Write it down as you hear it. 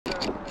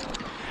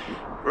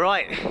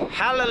Right,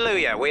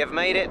 hallelujah, we have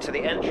made it to the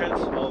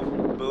entrance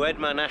of Bou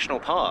Hedma National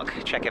Park.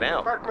 Check it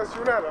out. Parc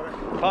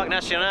National. Parc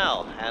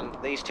National, and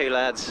these two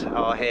lads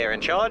are here in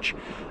charge.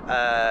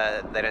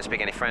 They don't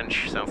speak any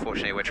French, so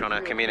unfortunately we're trying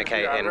to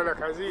communicate in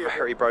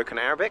very broken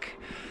Arabic.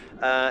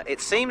 It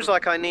seems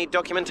like I need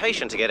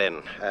documentation to get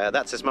in.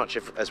 That's as much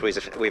as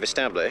we've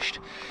established.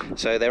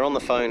 So they're on the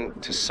phone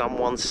to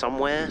someone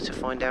somewhere to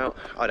find out.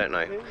 I don't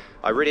know.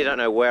 I really don't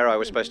know where I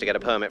was supposed to get a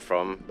permit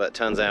from, but it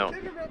turns out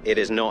it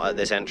is not at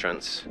this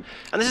entrance.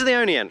 And this is the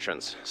only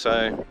entrance.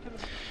 So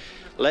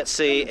let's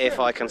see if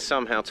I can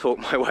somehow talk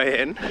my way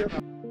in.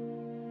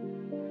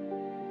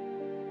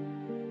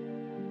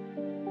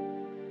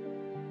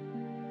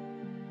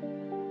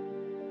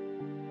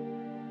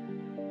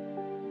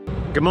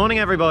 Good morning,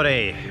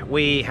 everybody.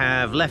 We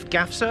have left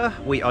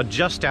Gafsa. We are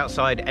just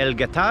outside El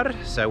Guettar,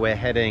 so we're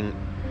heading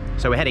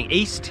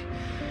east,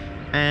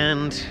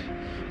 and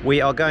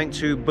we are going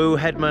to Bou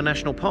Hedma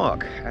National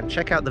Park and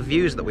check out the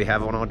views that we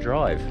have on our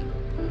drive.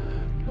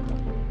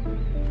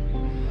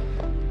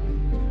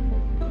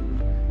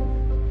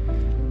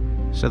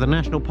 So the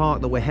national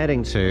park that we're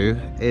heading to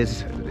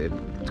is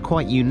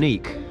quite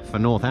unique for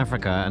North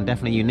Africa and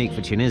definitely unique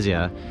for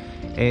Tunisia.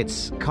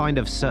 It's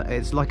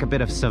like a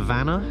bit of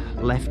savanna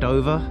left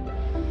over.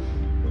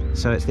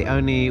 So it's the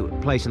only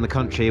place in the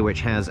country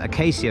which has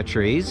acacia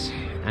trees,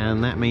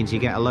 and that means you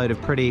get a load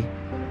of pretty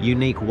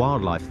unique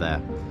wildlife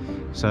there.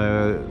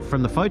 So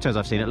from the photos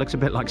I've seen, it looks a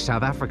bit like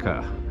South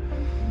Africa.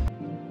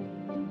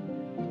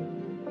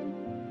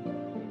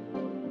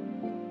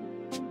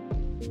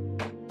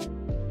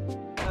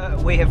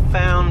 We have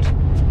found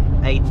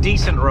a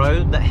decent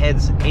road that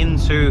heads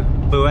into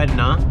Bou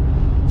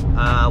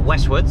Hedma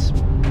westwards.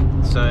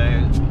 So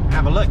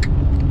have a look.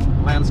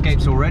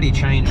 Landscape's already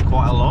changed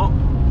quite a lot.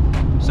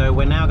 So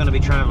we're now going to be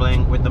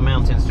traveling with the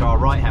mountains to our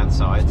right hand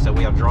side. So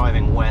we are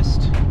driving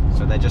west,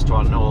 so they're just to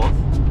our north.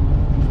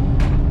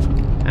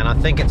 And I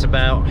think it's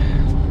about,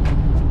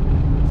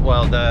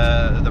 well,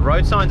 the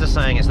road signs are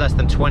saying it's less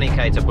than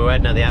 20k to Bou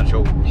Hedma, the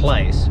actual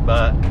place,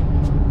 but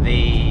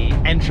the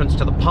entrance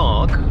to the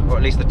park, or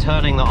at least the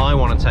turning that I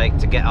want to take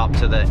to get up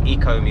to the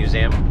Eco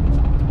Museum,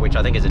 which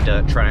I think is a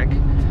dirt track,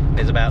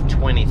 is about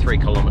 23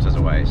 kilometers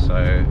away.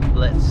 So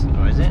let's,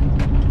 or is it?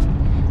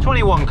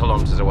 21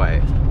 kilometers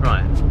away.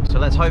 Right, so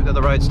let's hope that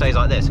the road stays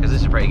like this, because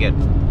this is pretty good.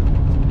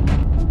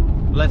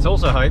 Let's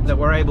also hope that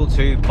we're able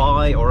to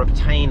buy or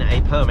obtain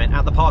a permit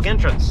at the park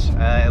entrance.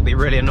 It'll be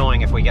really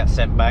annoying if we get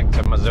sent back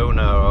to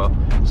Mazuna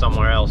or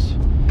somewhere else,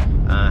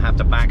 have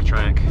to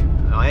backtrack.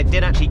 I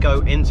did actually go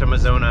into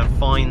Mazuna and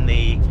find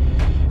the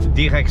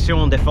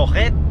Direction des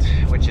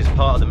Forêts, which is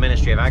part of the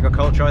Ministry of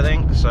Agriculture, I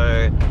think.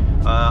 So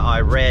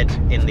I read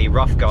in the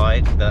rough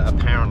guide that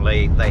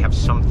apparently they have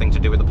something to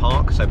do with the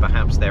park, so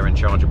perhaps they're in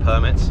charge of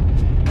permits.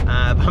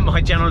 But my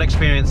general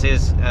experience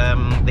is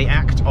the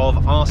act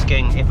of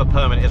asking if a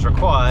permit is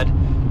required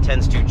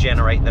tends to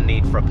generate the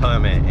need for a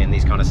permit in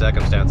these kind of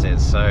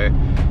circumstances. So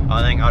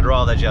I think I'd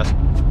rather just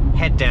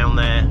head down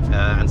there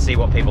and see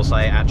what people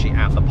say actually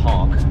at the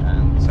park.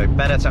 So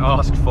better to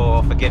ask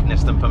for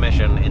forgiveness than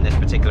permission in this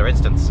particular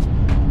instance.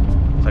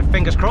 So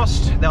fingers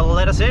crossed they'll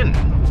let us in.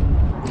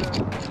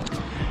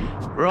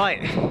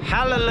 Right,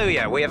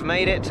 hallelujah, we have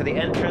made it to the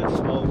entrance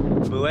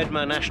of Bou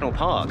Hedma National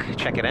Park.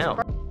 Check it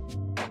out.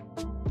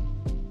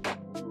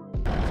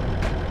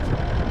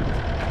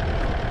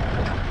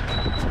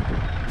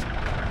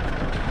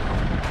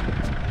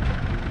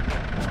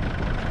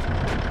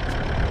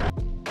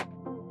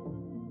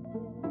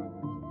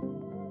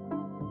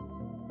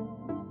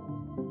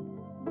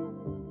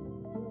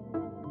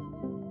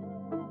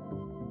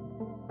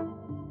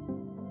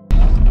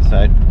 So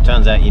it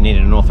turns out you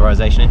needed an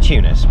authorization in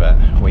Tunis, but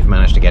we've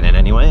managed to get in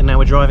anyway, and now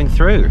we're driving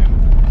through.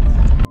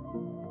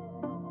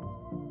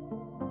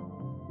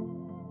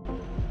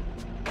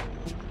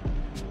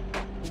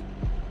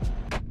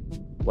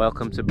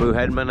 Welcome to Bou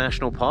Hedma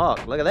National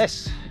Park. Look at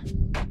this.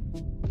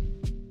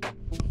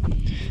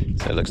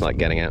 So it looks like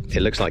getting out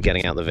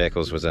the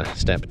vehicles was a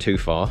step too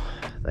far.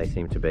 They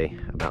seem to be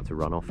about to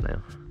run off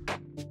now.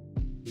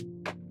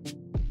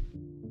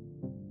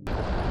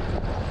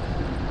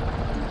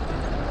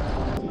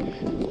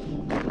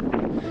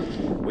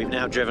 We've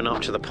now driven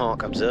up to the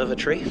park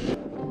observatory.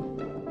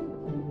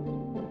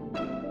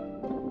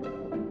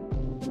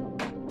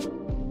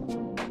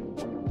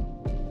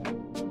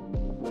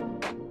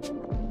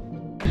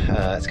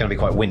 It's going to be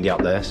quite windy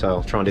up there, so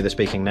I'll try and do the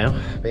speaking now.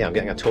 But yeah, I'm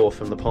getting a tour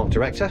from the park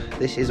director.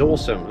 This is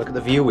awesome. Look at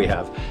the view we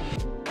have.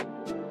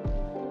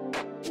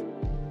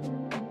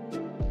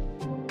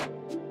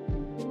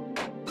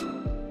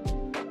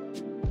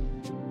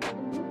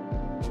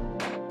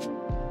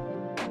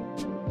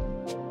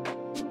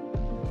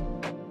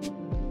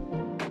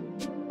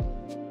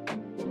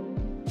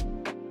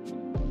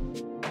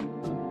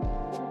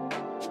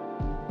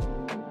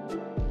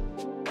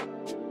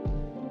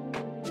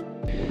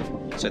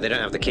 So they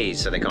don't have the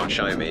keys, so they can't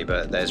show me,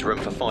 but there's room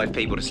for 5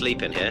 people to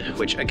sleep in here,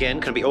 which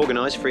again can be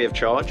organised free of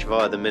charge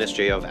via the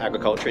Ministry of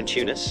Agriculture in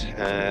Tunis.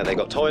 They've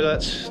got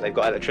toilets, they've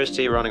got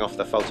electricity running off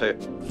the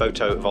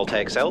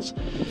photovoltaic cells.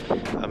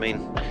 I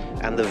mean,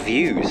 and the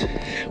views.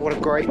 What a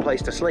great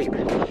place to sleep.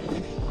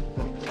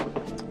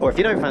 Or if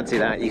you don't fancy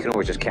that, you can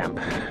always just camp.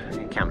 You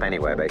can camp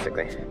anywhere,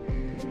 basically.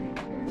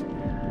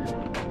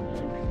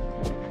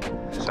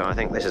 So I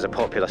think this is a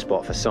popular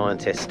spot for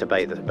scientists to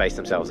base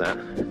themselves at.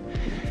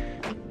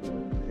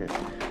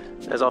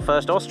 There's our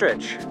first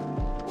ostrich.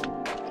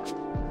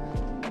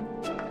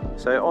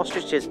 So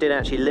ostriches did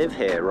actually live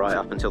here right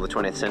up until the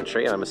 20th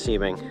century, I'm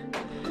assuming.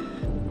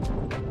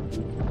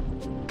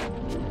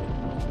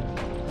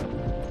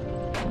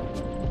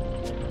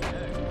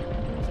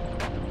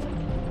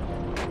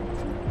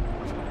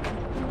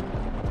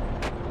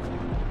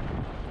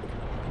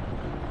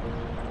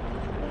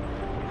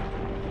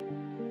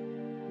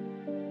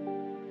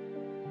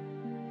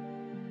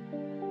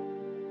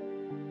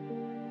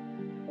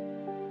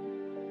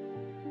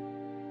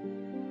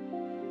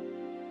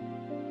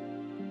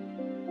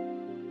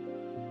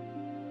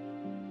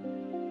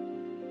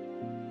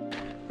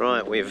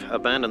 Right, we've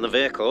abandoned the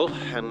vehicle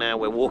and now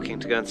we're walking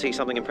to go and see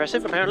something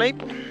impressive, apparently.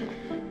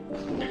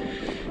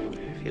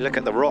 If you look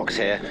at the rocks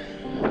here,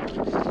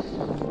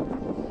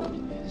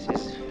 this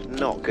is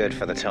not good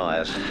for the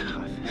tyres.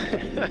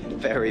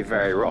 Very,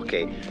 very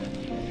rocky.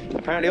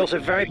 Apparently also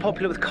very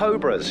popular with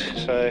cobras,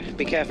 so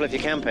be careful if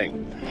you're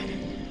camping.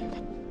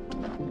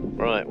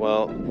 Right,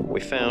 well, we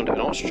found an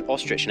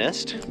ostrich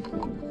nest.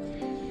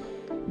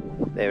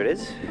 There it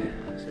is.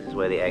 This is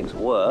where the eggs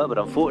were, but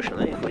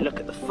unfortunately, if we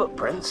look at the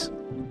footprints,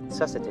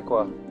 ça c'était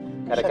quoi?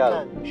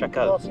 Chacal,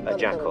 a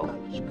jackal.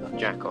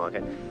 Jackal,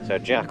 okay. So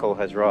jackal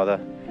has rather,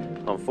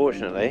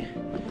 unfortunately,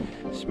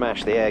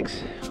 smashed the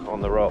eggs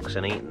on the rocks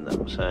and eaten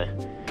them, so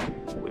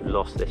we've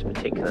lost this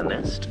particular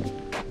nest.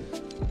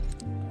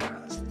 Wow,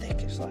 that's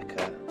thick, it's like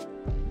a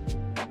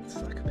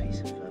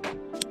piece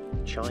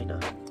of china.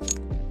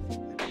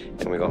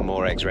 And we've got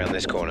more eggs around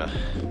this corner.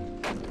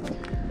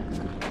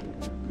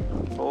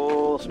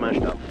 All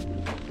smashed up.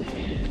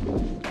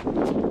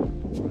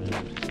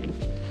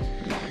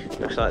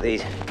 Looks like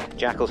these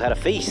jackals had a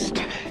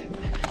feast.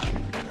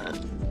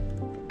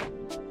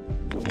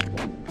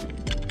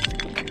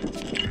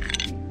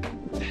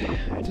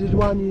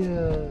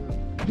 S'éloigne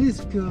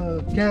plus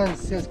que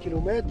 15-16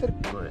 km.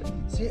 Ouais.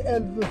 Si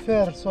elle veut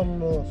faire son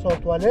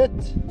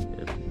toilette,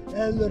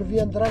 elle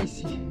reviendra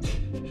ici.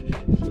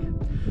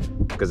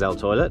 Gazelle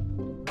toilet.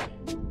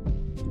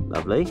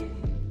 Lovely.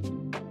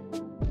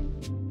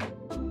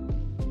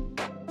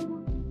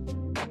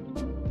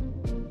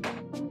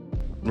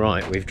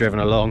 Right, we've driven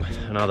along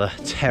another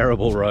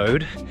terrible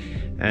road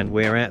and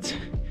we're at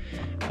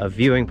a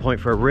viewing point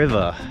for a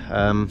river.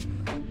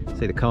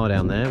 See the car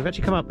down there. We've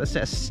actually come up a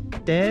set of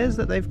stairs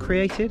that they've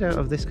created out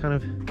of this kind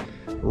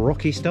of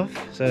rocky stuff,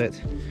 so it's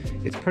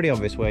pretty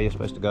obvious where you're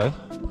supposed to go.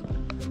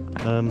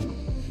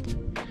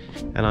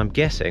 And I'm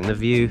guessing the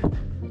view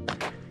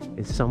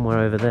is somewhere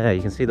over there.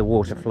 You can see the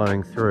water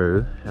flowing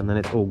through and then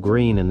it's all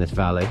green in this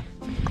valley,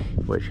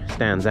 which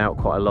stands out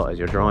quite a lot as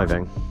you're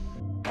driving.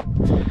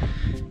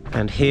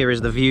 And here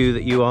is the view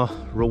that you are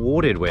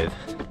rewarded with.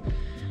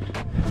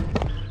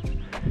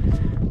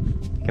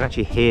 You can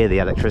actually hear the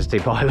electricity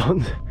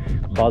pylons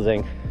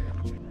buzzing.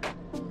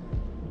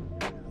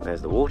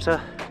 There's the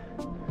water.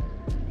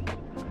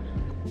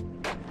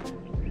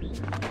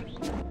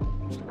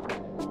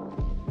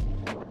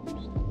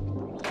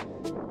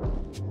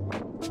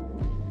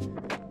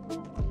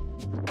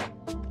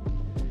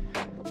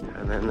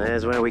 And then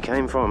there's where we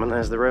came from, and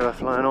there's the river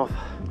flowing off.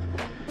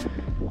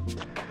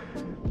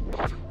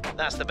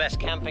 That's the best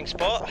camping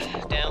spot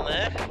down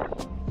there.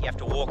 You have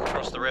to walk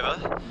across the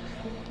river.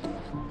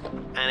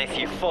 And if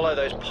you follow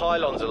those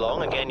pylons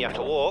along, again you have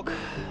to walk,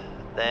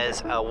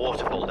 there's a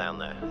waterfall down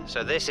there.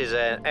 So this is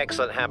an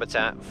excellent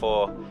habitat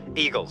for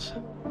eagles.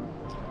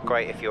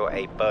 Great if you're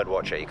a bird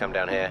watcher, you come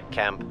down here,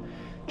 camp,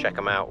 check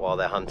them out while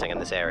they're hunting in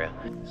this area.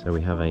 So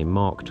we have a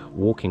marked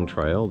walking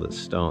trail that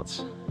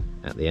starts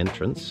at the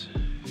entrance,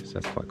 so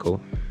that's quite cool.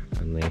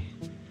 And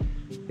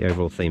the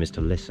overall theme is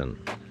to listen.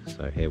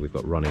 So here we've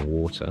got running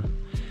water.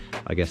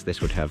 I guess this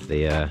would have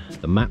the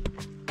map,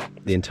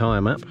 the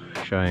entire map,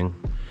 showing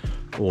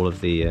all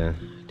of the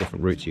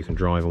different routes you can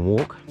drive and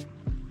walk.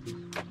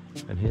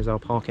 And here's our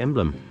park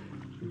emblem.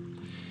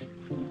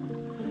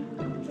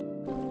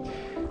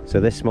 So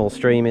this small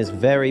stream is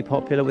very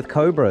popular with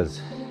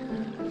cobras.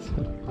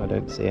 I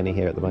don't see any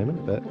here at the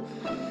moment, but...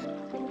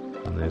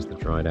 And there's the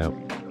dried out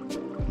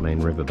main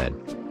riverbed.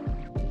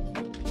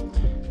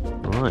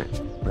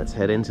 Right, let's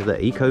head into the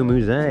Eco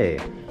Musée.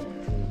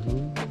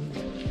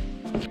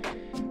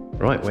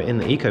 Right, we're in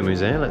the Eco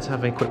Musée. Let's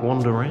have a quick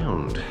wander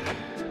around.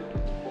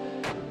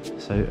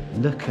 So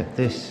look at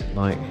this,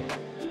 like,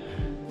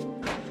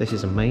 this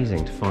is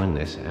amazing to find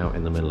this out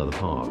in the middle of the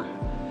park.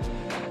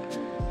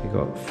 You've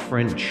got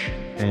French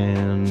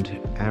and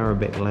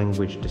Arabic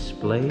language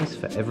displays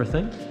for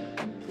everything.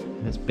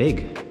 It's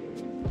big,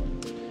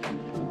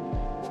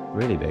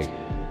 really big.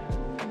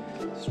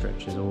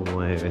 stretches all the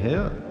way over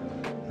here.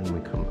 Then we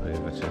come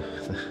over to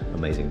the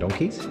amazing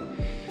donkeys.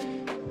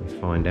 We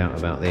find out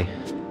about the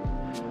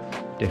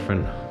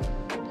different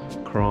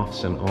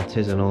crafts and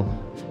artisanal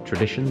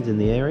traditions in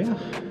the area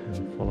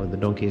and follow the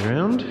donkeys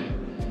around.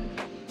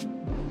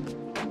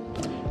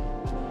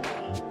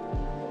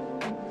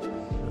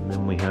 And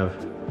then we have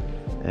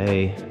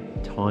a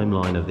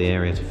timeline of the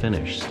area to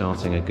finish,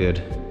 starting a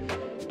good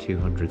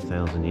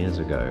 200,000 years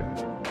ago.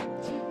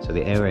 So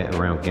the area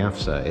around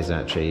Gafsa is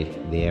actually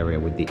the area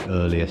with the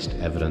earliest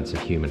evidence of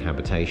human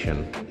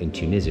habitation in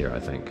Tunisia, I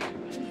think.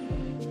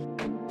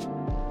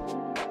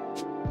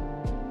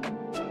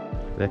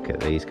 Look at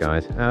these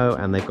guys. Oh,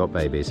 and they've got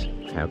babies.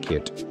 How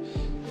cute.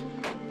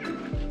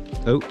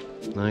 Oh,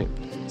 no,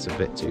 it's a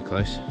bit too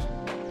close.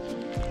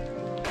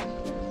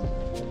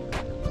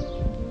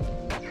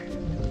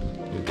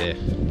 Oh dear.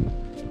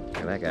 Look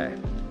at that guy.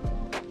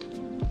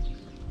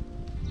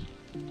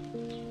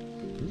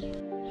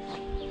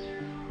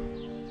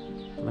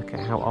 Look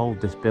at how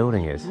old this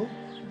building is.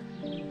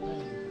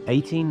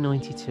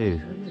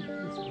 1892.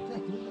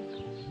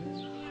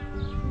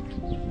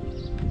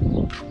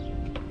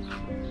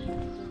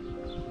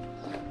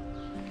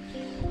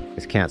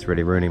 This cat's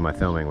really ruining my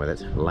filming with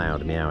its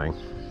loud meowing.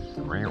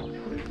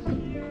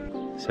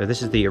 So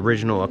this is the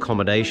original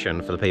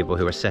accommodation for the people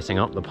who are setting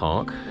up the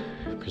park,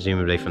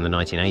 presumably from the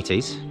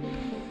 1980s.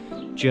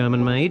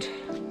 German made.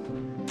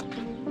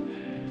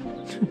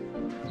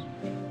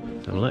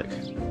 Have a look.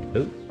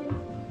 Oh,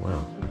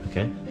 wow,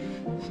 okay.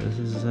 So this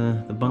is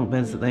the bunk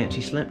beds that they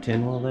actually slept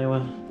in while they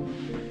were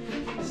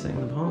setting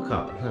the park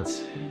up.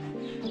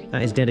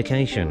 That is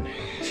dedication.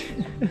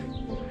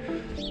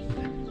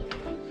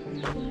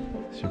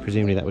 So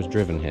presumably that was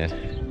driven here.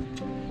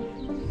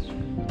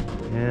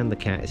 And the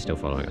cat is still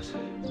following us.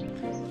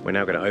 We're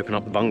now going to open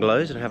up the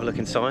bungalows and have a look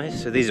inside.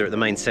 So these are at the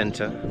main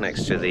centre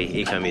next to the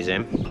Eco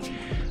Museum.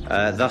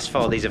 Thus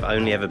far these have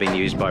only ever been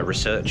used by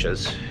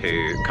researchers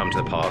who come to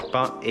the park,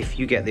 but if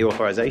you get the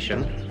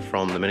authorisation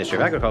from the Ministry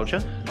of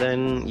Agriculture,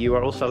 then you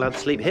are also allowed to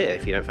sleep here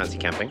if you don't fancy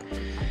camping.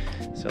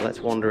 So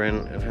let's wander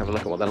in and have a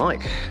look at what they're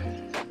like.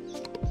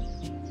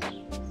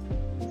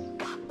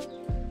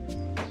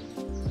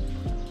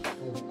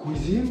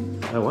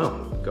 Cuisine. Oh wow,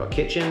 got a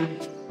kitchen.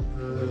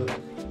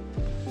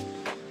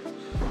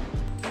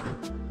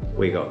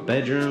 We got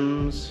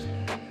bedrooms,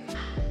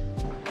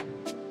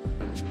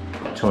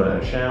 toilet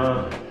and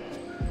shower,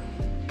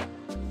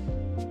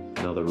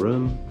 another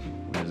room.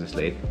 Where does this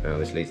lead? Oh,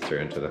 this leads through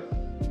into the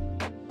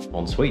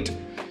ensuite.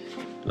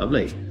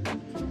 Lovely.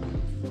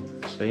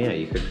 So yeah,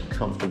 you could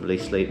comfortably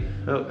sleep.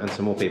 Oh, and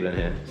some more people in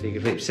here. So you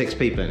could sleep 6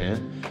 people in here,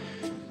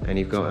 and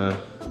you've got a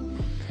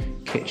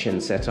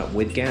kitchen set up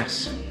with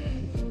gas.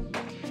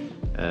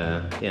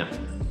 Yeah.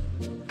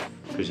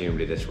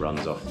 Presumably this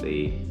runs off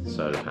the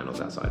solar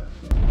panels outside.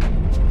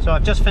 So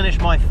I've just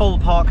finished my full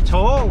park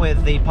tour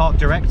with the park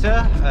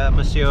director,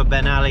 Monsieur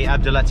Ben Ali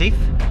Abdulatif,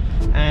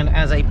 and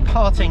as a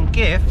parting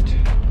gift,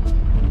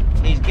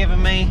 he's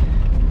given me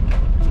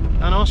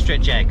an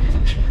ostrich egg.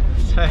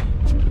 So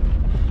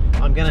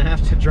I'm going to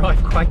have to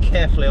drive quite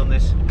carefully on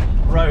this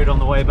road on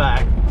the way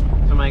back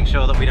to make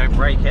sure that we don't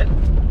break it.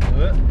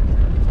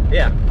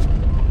 Yeah,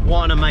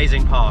 what an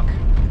amazing park.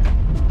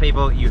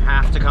 People, you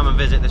have to come and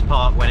visit this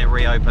park when it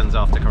reopens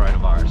after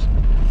coronavirus.